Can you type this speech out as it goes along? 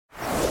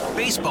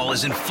Baseball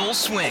is in full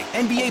swing.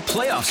 NBA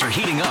playoffs are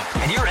heating up,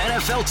 and your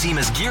NFL team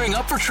is gearing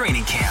up for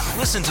training camp.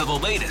 Listen to the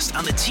latest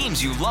on the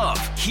teams you love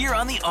here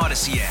on the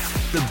Odyssey app.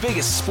 The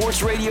biggest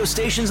sports radio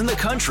stations in the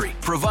country,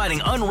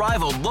 providing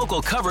unrivaled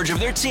local coverage of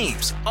their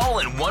teams, all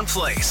in one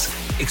place.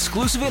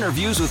 Exclusive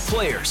interviews with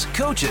players,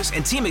 coaches,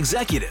 and team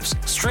executives,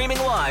 streaming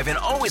live and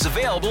always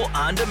available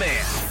on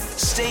demand.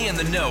 Stay in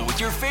the know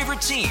with your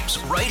favorite teams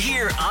right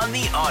here on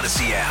the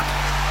Odyssey app.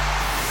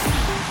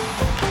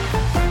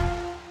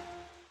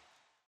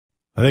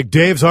 I think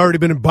Dave's already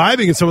been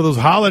imbibing in some of those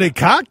holiday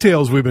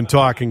cocktails we've been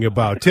talking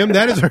about. Tim,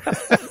 that is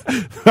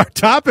our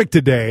topic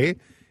today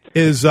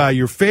is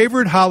your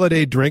favorite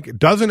holiday drink. It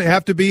doesn't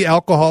have to be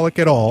alcoholic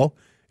at all.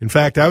 In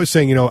fact, I was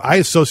saying, I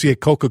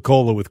associate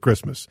Coca-Cola with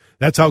Christmas.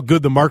 That's how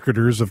good the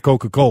marketers of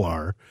Coca-Cola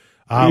are.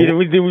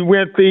 We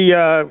went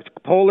the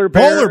polar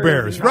bears. Polar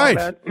bears,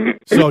 right.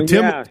 So,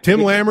 Tim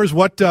Lammers,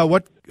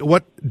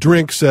 what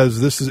drink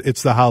says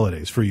it's the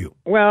holidays for you?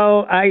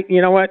 Well,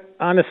 you know what?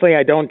 Honestly,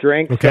 I don't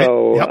drink, okay.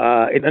 So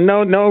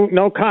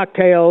no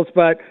cocktails,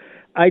 but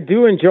I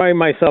do enjoy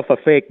myself a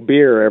fake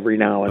beer every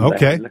now and then.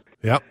 Okay,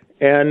 yep.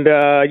 And,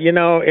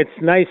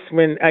 it's nice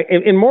when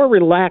in more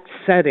relaxed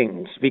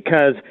settings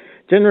because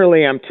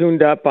generally I'm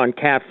tuned up on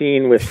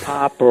caffeine with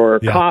pop or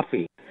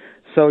coffee.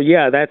 So,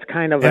 that's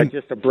kind of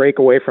just a break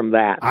away from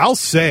that. I'll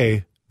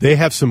say they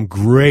have some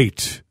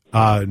great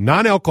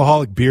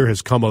non-alcoholic beer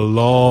has come a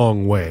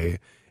long way,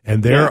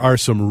 and there are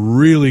some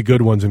really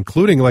good ones,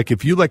 including, like,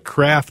 if you like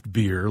craft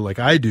beer, like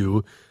I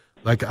do,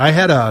 like I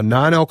had a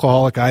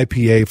non-alcoholic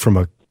IPA from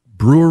a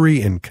brewery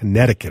in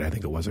Connecticut, I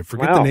think it was. I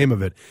forget the name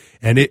of it.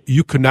 And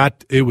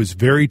it was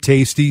very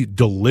tasty,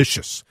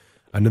 delicious.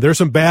 I know there's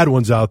some bad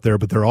ones out there,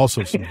 but there are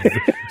also some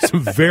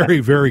very,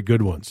 very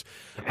good ones.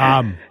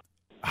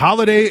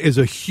 Holiday is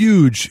a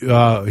huge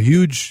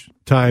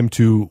time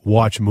to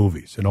watch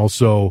movies, and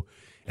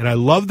I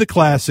love the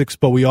classics,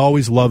 but we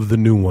always love the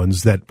new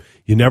ones that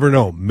you never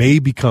know may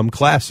become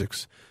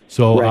classics.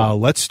 So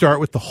let's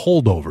start with the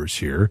Holdovers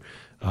here.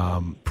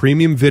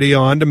 Premium video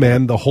on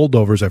demand, the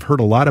Holdovers. I've heard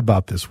a lot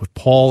about this with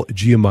Paul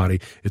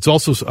Giamatti. It's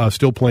also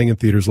still playing in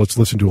theaters. Let's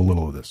listen to a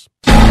little of this.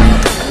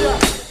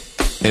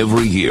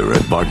 Every year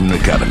at Barton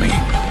Academy,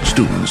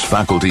 students,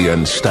 faculty,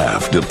 and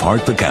staff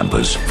depart the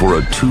campus for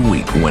a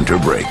 2-week winter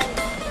break.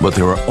 But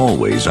there are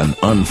always an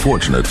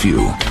unfortunate few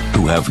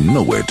who have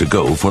nowhere to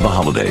go for the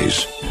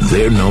holidays.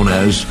 They're known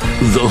as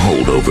the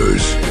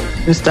Holdovers.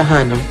 Mr.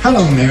 Hunnam.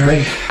 Hello,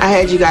 Mary. I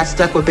heard you got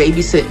stuck with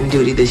babysitting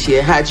duty this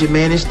year. How'd you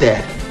manage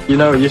that? You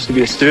know, he used to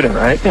be a student,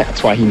 right? Yeah,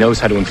 that's why he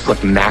knows how to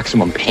inflict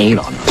maximum pain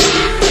on us.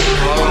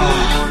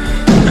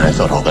 And I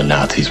thought all the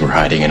Nazis were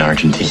hiding in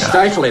Argentina.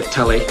 Stifle it,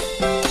 Tully.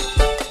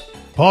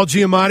 Paul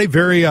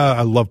Giamatti,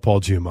 I love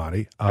Paul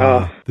Giamatti.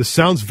 This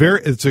sounds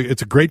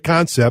it's a great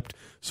concept.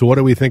 So what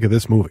do we think of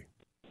this movie?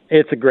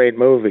 It's a great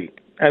movie.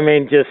 I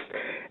mean,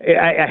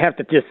 I have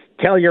to just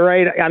tell you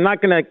right, I'm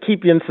not going to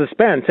keep you in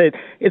suspense.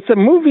 It's a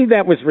movie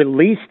that was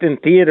released in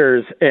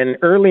theaters in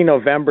early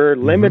November,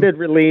 limited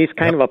release,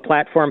 kind of a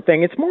platform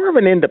thing. It's more of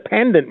an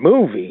independent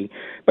movie,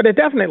 but it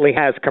definitely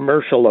has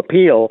commercial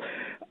appeal.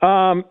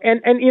 And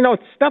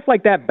stuff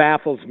like that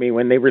baffles me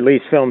when they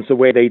release films the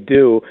way they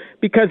do,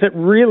 because it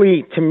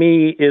really, to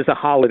me, is a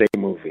holiday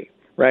movie,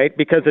 right?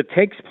 Because it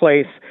takes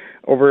place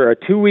over a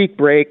 2-week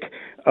break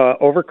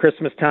over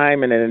Christmas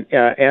time, and it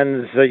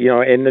ends,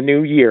 in the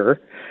new year.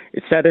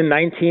 It's set in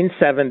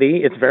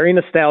 1970. It's very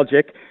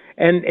nostalgic.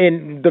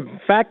 And the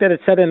fact that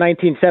it's set in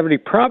 1970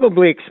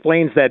 probably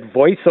explains that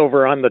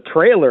voiceover on the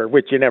trailer,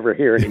 which you never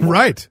hear anymore.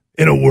 Right.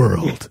 In a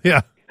world.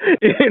 Yeah.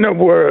 In a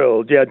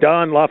world. Yeah.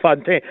 Don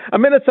LaFontaine, a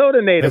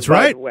Minnesota native, That's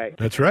right. by the way.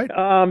 That's right.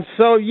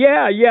 So,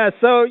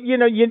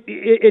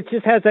 it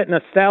just has that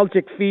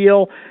nostalgic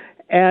feel.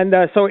 And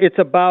so it's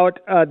about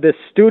this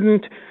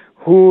student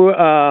who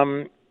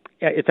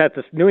it's at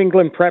this New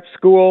England prep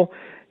school,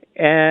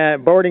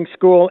 boarding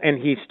school,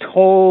 and he's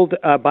told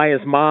by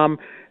his mom,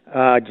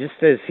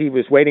 just as he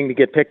was waiting to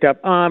get picked up,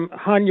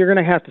 hon, you're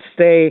going to have to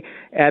stay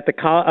at the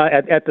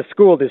at the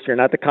school this year,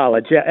 not the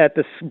college, at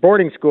the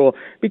boarding school,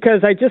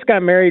 because I just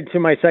got married to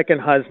my second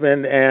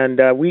husband,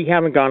 and we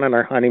haven't gone on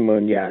our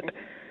honeymoon yet.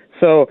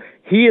 So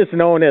he is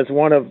known as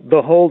one of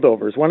the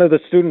Holdovers, one of the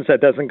students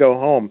that doesn't go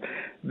home.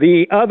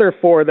 The other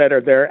 4 that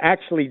are there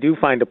actually do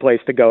find a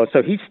place to go.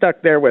 So he's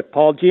stuck there with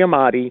Paul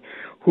Giamatti,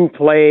 who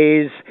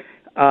plays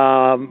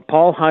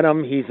Paul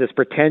Hunnam. He's this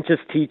pretentious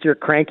teacher,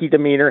 cranky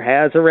demeanor,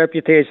 has a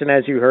reputation,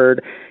 as you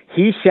heard.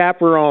 He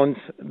chaperones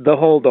the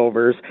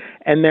Holdovers.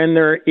 And then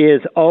there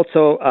is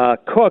also a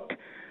cook,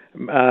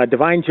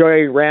 Divine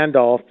Joy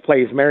Randolph,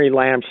 plays Mary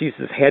Lamb. She's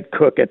the head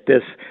cook at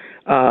this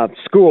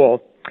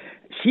school.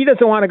 She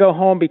doesn't want to go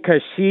home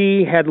because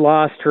she had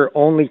lost her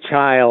only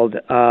child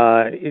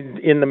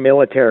in the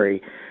military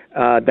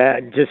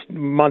that just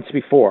months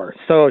before.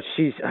 So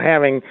she's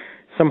having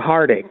some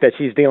heartache that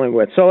she's dealing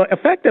with. So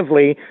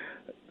effectively,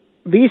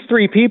 these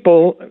 3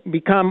 people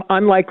become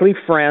unlikely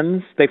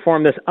friends. They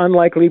form this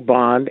unlikely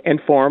bond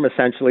and form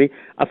essentially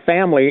a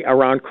family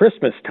around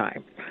Christmas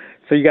time.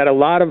 So you got a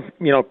lot of,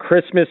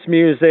 Christmas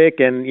music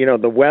and,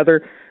 the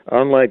weather.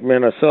 unlike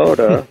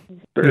Minnesota,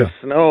 there's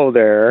snow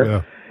there.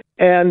 Yeah.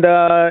 And,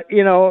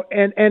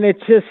 and it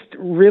just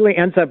really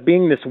ends up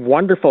being this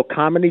wonderful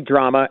comedy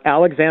drama.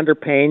 Alexander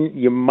Payne,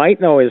 you might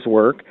know his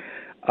work.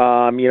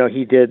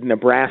 He did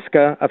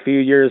Nebraska a few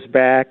years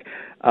back,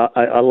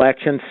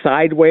 Election,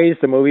 Sideways,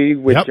 the movie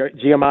with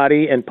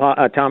Giamatti and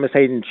Thomas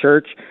Hayden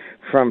Church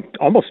from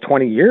almost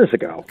 20 years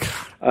ago.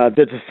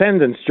 The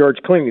Descendants, George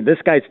Clooney. This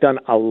guy's done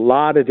a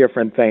lot of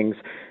different things.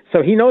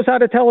 So he knows how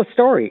to tell a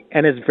story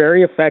and is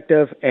very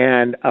effective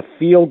and a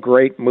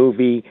feel-great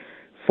movie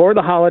for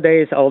the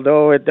holidays,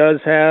 although it does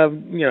have,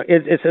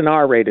 it's an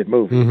R-rated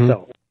movie. Mm-hmm.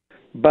 So,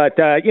 but,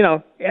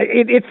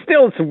 it's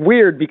still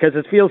weird because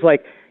it feels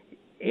like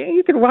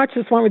you can watch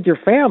this one with your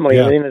family.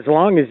 Yeah. I mean, as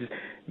long as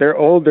they're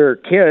older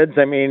kids.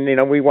 I mean,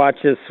 we watch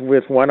this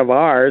with one of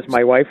ours,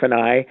 my wife and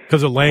I.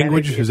 Because of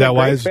language? Is that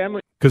why?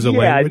 Because of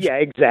language? Yeah,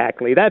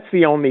 exactly. That's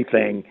the only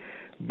thing.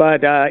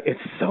 But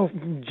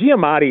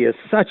Giamatti is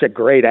such a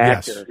great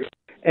actor. Yes.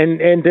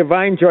 And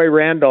Divine Joy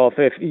Randolph,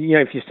 if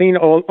you've seen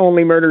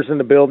Only Murders in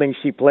the Building,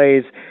 she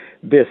plays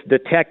this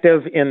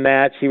detective in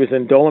that. She was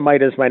in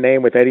Dolomite Is My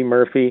Name with Eddie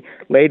Murphy,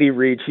 Lady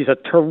Reed. She's a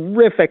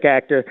terrific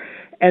actor.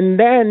 And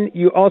then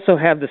you also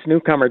have this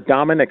newcomer,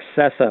 Dominic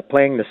Sessa,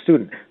 playing the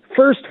student.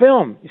 First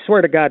film. I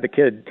swear to God, the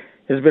kid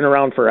has been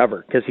around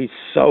forever because he's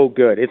so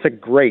good. It's a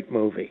great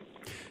movie.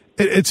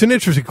 It's an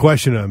interesting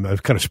question. I'm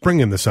kind of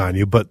springing this on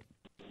you, but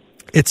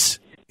it's,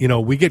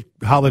 we get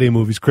holiday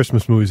movies,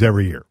 Christmas movies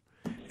every year.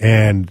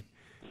 And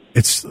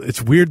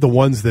it's weird, the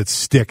ones that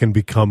stick and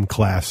become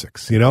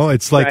classics.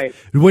 It's like right.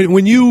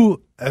 when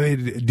you,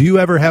 do you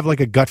ever have like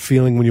a gut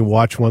feeling when you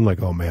watch one,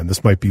 like, oh man,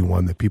 this might be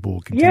one that people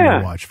will continue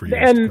to watch for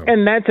years to come?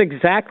 And that's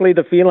exactly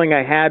the feeling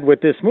I had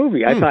with this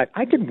movie. I thought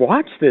I could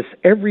watch this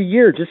every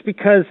year just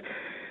because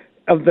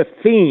of the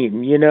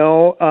theme,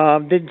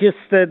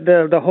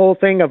 the whole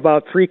thing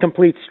about three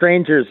complete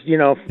strangers,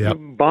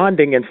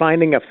 bonding and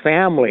finding a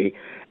family.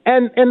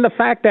 And the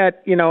fact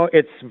that,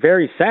 it's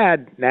very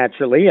sad,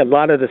 naturally. A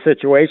lot of the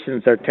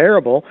situations are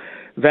terrible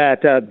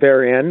that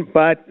they're in,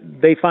 but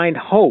they find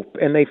hope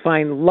and they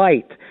find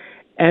light.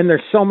 And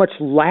there's so much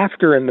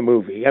laughter in the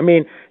movie. I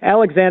mean,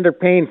 Alexander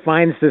Payne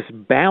finds this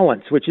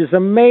balance, which is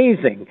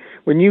amazing.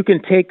 When you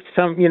can take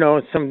some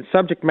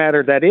subject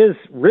matter that is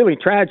really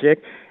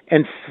tragic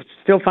and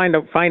still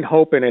find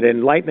hope in it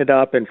and lighten it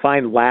up and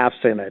find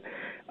laughs in it.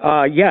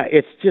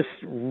 It's just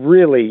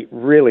really,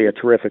 really a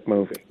terrific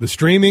movie. The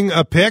streaming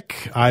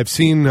pick, I've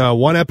seen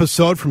one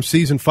episode from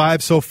season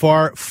 5 so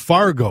far,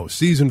 Fargo,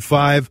 season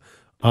 5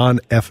 on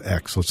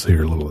FX. Let's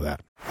hear a little of that.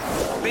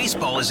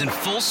 Baseball is in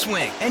full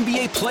swing.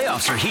 NBA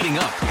playoffs are heating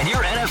up, and your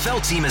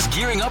NFL team is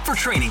gearing up for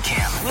training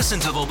camp. Listen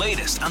to the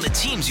latest on the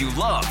teams you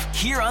love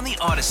here on the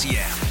Odyssey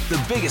app.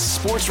 The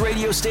biggest sports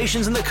radio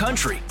stations in the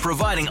country,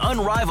 providing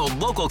unrivaled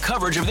local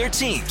coverage of their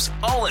teams,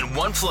 all in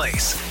one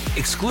place.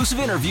 Exclusive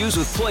interviews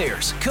with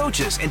players,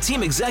 coaches, and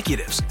team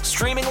executives,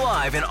 streaming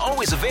live and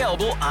always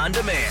available on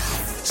demand.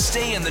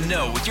 Stay in the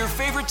know with your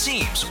favorite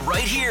teams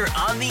right here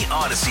on the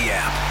Odyssey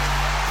app.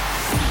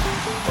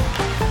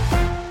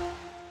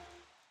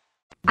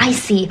 I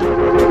see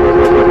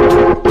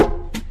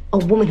a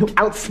woman who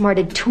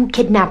outsmarted 2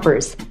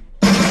 kidnappers.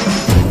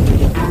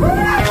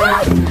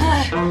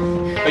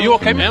 Are you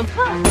okay, ma'am?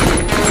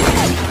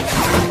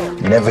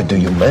 Never do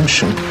you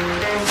mention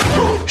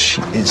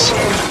she is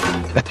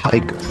a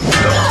tiger.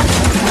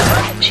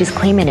 She's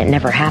claiming it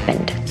never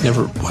happened.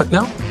 Never what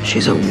now?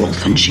 She's a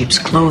wolf in sheep's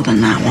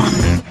clothing, that one.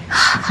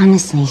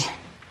 Honestly,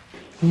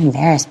 I'm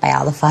embarrassed by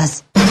all the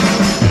fuss.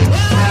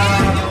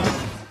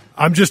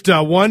 I'm just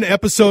one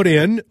episode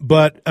in,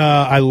 but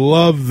I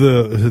love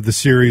the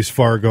series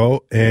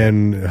Fargo,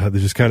 and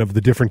just kind of the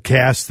different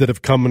casts that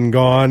have come and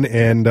gone.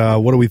 And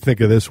what do we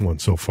think of this one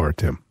so far,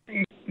 Tim?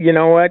 You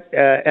know what?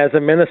 As a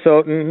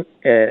Minnesotan,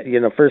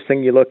 first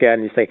thing you look at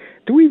and you say,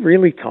 "Do we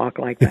really talk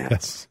like that?"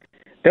 Yes.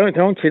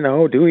 Don't you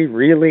know? Do we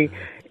really?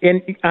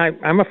 And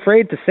I'm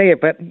afraid to say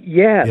it, but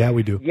yes. Yeah,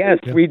 we do. Yes,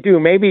 we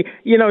do. Maybe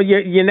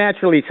you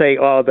naturally say,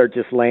 "Oh, they're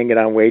just laying it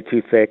on way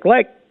too thick,"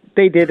 like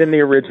they did in the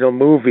original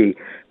movie.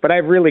 But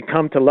I've really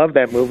come to love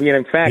that movie. And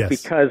in fact,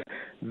 because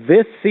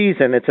this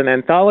season, it's an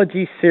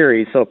anthology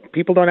series, so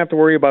people don't have to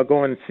worry about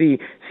going to see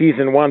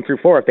season 1 through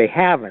 4 if they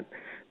haven't.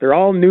 They're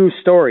all new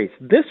stories.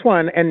 This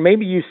one, and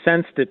maybe you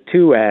sensed it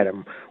too,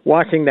 Adam,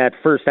 watching that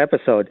first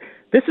episode,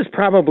 this is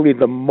probably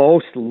the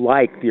most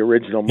like the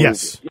original movie.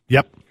 Yes.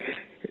 Yep.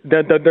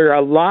 There are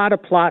a lot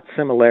of plot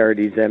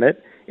similarities in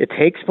it. It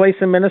takes place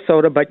in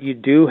Minnesota, but you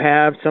do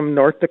have some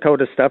North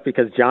Dakota stuff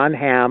because John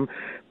Hamm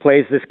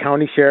plays this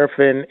county sheriff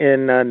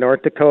in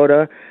North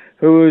Dakota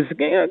who's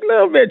a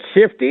little bit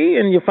shifty,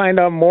 and you find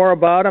out more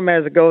about him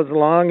as it goes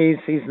along.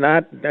 He's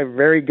not a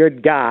very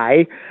good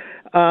guy.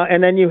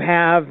 And then you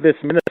have this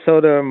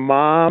Minnesota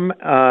mom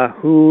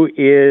who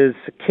is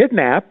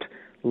kidnapped,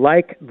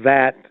 like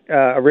that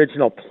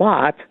original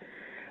plot,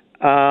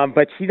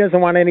 but she doesn't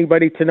want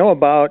anybody to know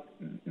about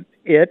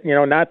it,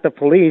 not the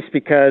police,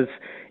 because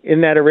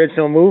in that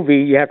original movie,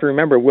 you have to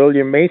remember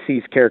William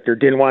Macy's character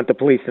didn't want the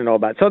police to know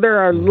about it. So there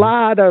are a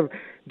lot of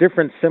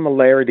different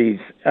similarities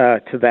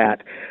to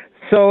that.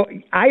 So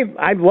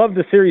I love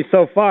the series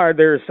so far.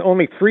 There's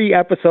only 3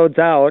 episodes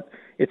out.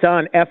 It's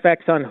on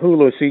FX on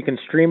Hulu, so you can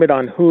stream it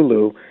on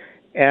Hulu.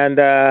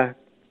 And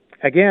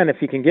again, if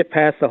you can get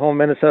past the whole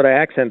Minnesota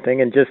accent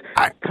thing and just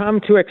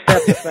come to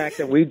accept the fact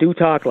that we do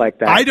talk like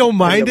that, I don't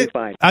mind it.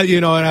 And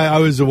I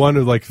was the one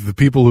of like the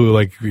people who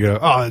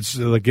it's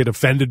like get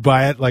offended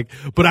by it. Like,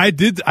 but I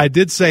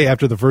did say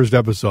after the first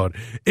episode,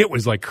 it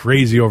was like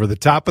crazy over the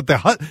top. But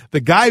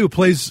the guy who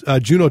plays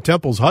Juno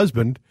Temple's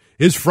husband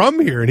is from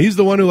here, and he's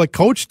the one who like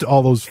coached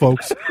all those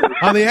folks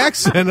on the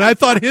accent. And I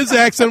thought his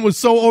accent was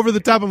so over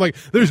the top. I'm like,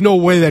 there's no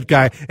way that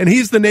guy. And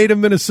he's the native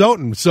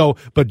Minnesotan. So,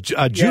 but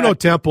Juno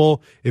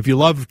Temple, if you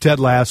love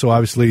Ted Lasso,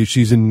 obviously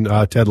she's in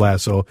Ted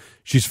Lasso.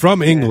 She's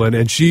from England,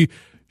 and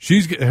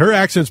her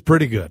accent's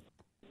pretty good.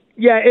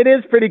 Yeah, it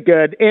is pretty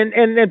good,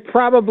 and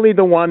probably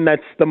the one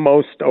that's the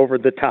most over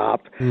the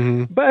top.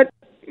 Mm-hmm. But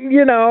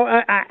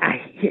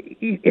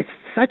it's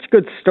such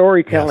good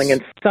storytelling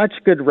and such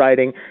good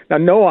writing. Now,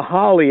 Noah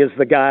Hawley is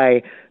the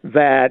guy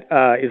that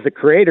is the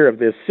creator of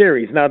this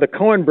series. Now, the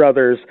Coen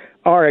brothers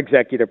are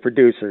executive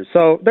producers,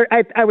 so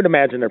I would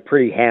imagine they're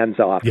pretty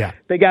hands-off. Yeah.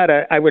 They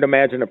gotta, I would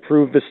imagine,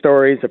 approve the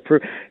stories,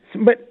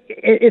 but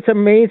it's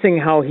amazing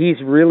how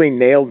he's really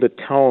nailed the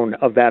tone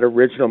of that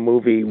original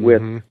movie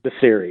with the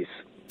series.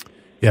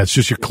 Yeah, it's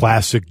just your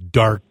classic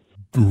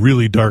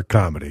really dark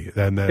comedy.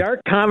 And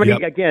dark comedy,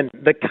 again,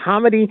 the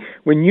comedy,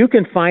 when you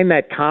can find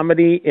that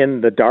comedy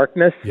in the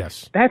darkness,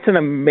 that's an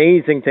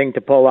amazing thing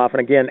to pull off. And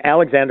again,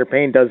 Alexander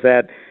Payne does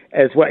that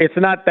as well. It's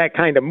not that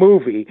kind of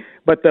movie,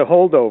 but the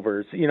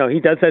Holdovers, he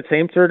does that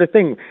same sort of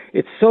thing.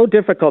 It's so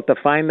difficult to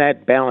find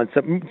that balance.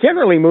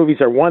 Generally, movies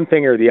are one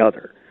thing or the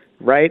other,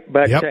 right?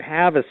 But to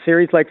have a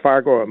series like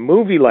Fargo or a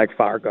movie like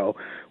Fargo,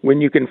 when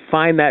you can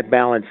find that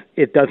balance,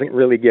 it doesn't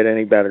really get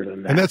any better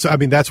than that. And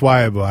that's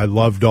why I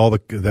loved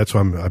that's why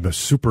I'm a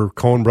super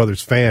Coen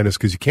Brothers fan, is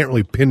because you can't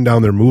really pin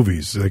down their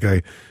movies.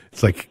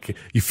 It's like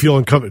you feel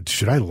uncomfortable.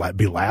 Should I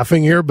be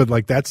laughing here? But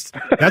like that's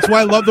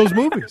why I love those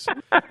movies.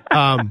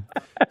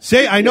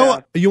 I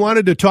know you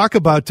wanted to talk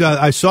about.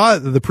 I saw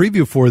the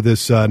preview for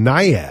this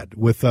Naiad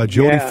with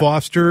Jodie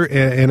Foster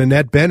and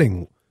Annette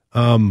Bening.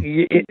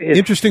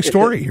 Interesting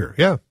story here.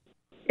 Yeah,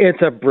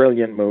 it's a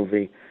brilliant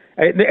movie.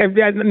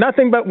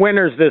 Nothing but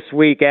winners this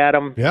week,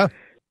 Adam. Yeah.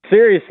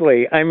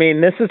 Seriously. I mean,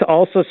 this is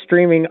also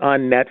streaming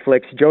on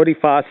Netflix. Jodie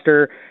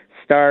Foster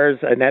stars,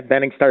 Annette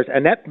Bening stars.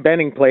 Annette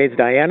Bening plays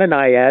Diana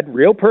Naiad,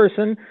 real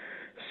person,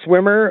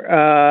 swimmer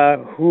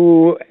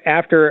who,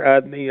 after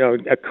a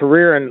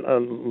career in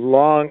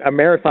a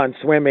marathon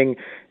swimming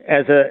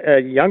as a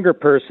younger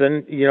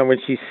person, when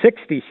she's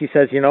 60, she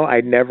says,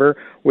 I never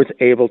was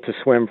able to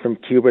swim from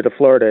Cuba to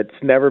Florida.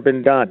 It's never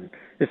been done.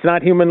 It's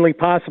not humanly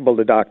possible,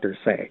 the doctors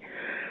say.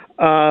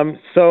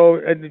 So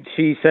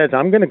she says,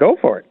 I'm going to go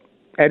for it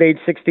at age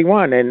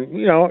 61. And,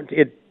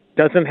 it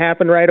doesn't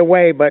happen right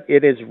away, but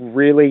it is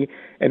really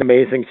an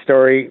amazing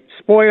story.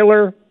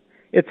 Spoiler,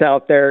 it's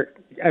out there.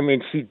 I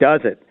mean, she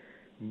does it,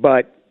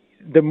 but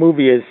the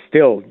movie is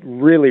still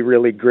really,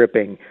 really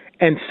gripping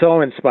and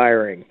so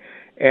inspiring.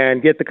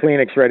 And get the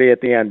Kleenex ready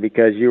at the end,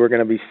 because you are going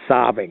to be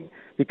sobbing,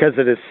 because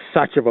it is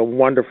such of a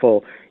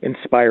wonderful,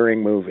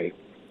 inspiring movie.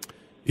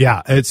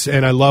 Yeah,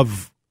 and I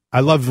love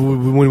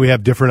when we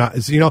have different,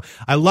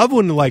 I love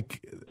when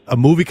like a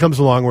movie comes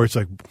along where it's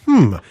like,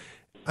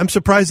 I'm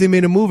surprised they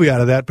made a movie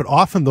out of that, but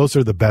often those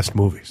are the best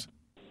movies.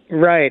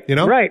 Right.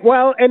 Right.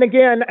 Well, and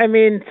again, I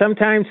mean,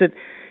 sometimes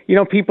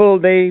people,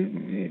 they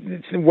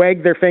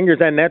wag their fingers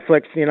at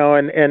Netflix,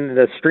 and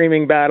the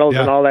streaming battles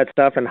and all that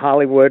stuff, and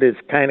Hollywood has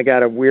kind of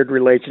got a weird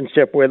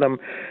relationship with them.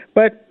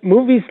 But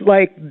movies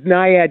like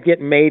Naiad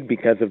get made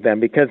because of them,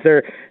 because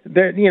they're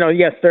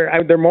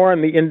more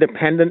in the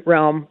independent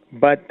realm,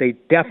 but they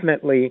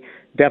definitely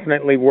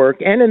work.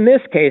 And in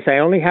this case, I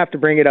only have to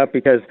bring it up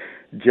because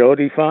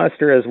Jodie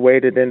Foster has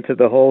waded into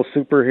the whole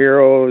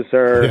superheroes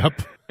or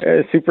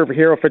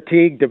superhero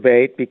fatigue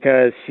debate,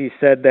 because she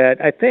said that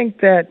I think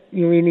that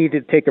we need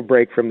to take a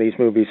break from these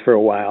movies for a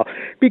while,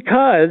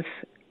 because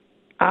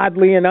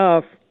oddly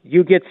enough,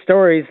 you get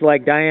stories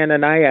like Diana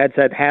Naiad's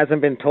that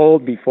hasn't been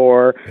told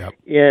before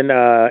in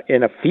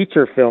a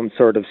feature film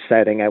sort of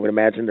setting. I would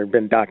imagine there have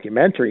been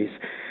documentaries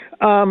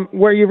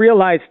where you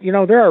realize,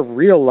 there are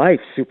real life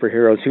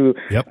superheroes who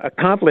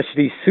accomplish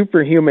these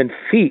superhuman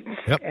feats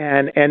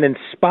and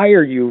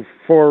inspire you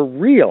for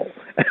real.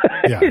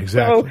 Yeah,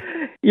 exactly.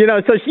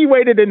 So she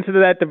waded into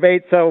that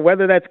debate. So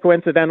whether that's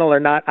coincidental or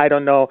not, I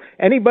don't know.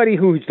 Anybody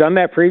who's done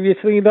that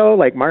previously, though,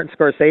 like Martin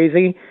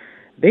Scorsese,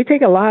 they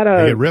take a lot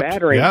of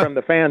battering from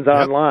the fans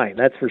online.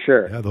 That's for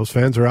sure. Yeah, those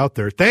fans are out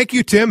there. Thank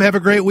you, Tim. Have a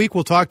great week.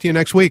 We'll talk to you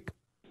next week.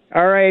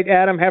 All right,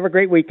 Adam. Have a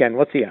great weekend.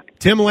 We'll see you.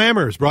 Tim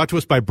Lammers, brought to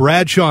us by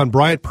Bradshaw and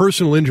Bryant,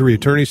 personal injury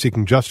attorneys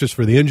seeking justice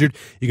for the injured.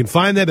 You can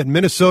find them at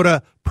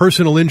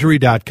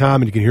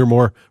minnesotapersonalinjury.com, and you can hear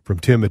more from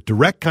Tim at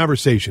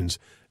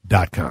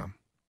directconversations.com.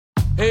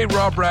 Hey,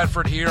 Rob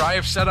Bradford here. I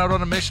have set out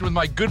on a mission with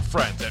my good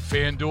friends at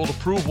FanDuel to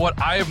prove what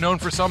I have known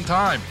for some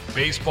time.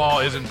 Baseball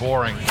isn't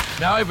boring.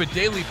 Now I have a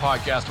daily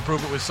podcast to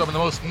prove it with some of the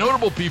most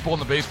notable people in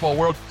the baseball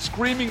world,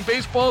 screaming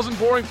baseball isn't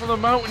boring from the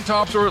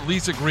mountaintops, or at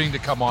least agreeing to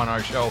come on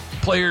our show.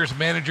 Players,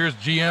 managers,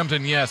 GMs,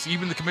 and yes,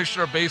 even the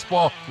commissioner of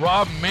baseball,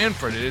 Rob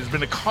Manfred. It has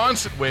been a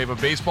constant wave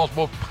of baseball's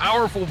most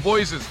powerful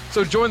voices.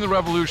 So join the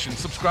revolution.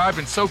 Subscribe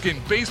and soak in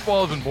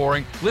Baseball Isn't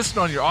Boring. Listen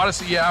on your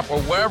Odyssey app or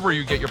wherever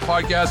you get your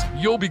podcasts.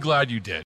 You'll be glad you did.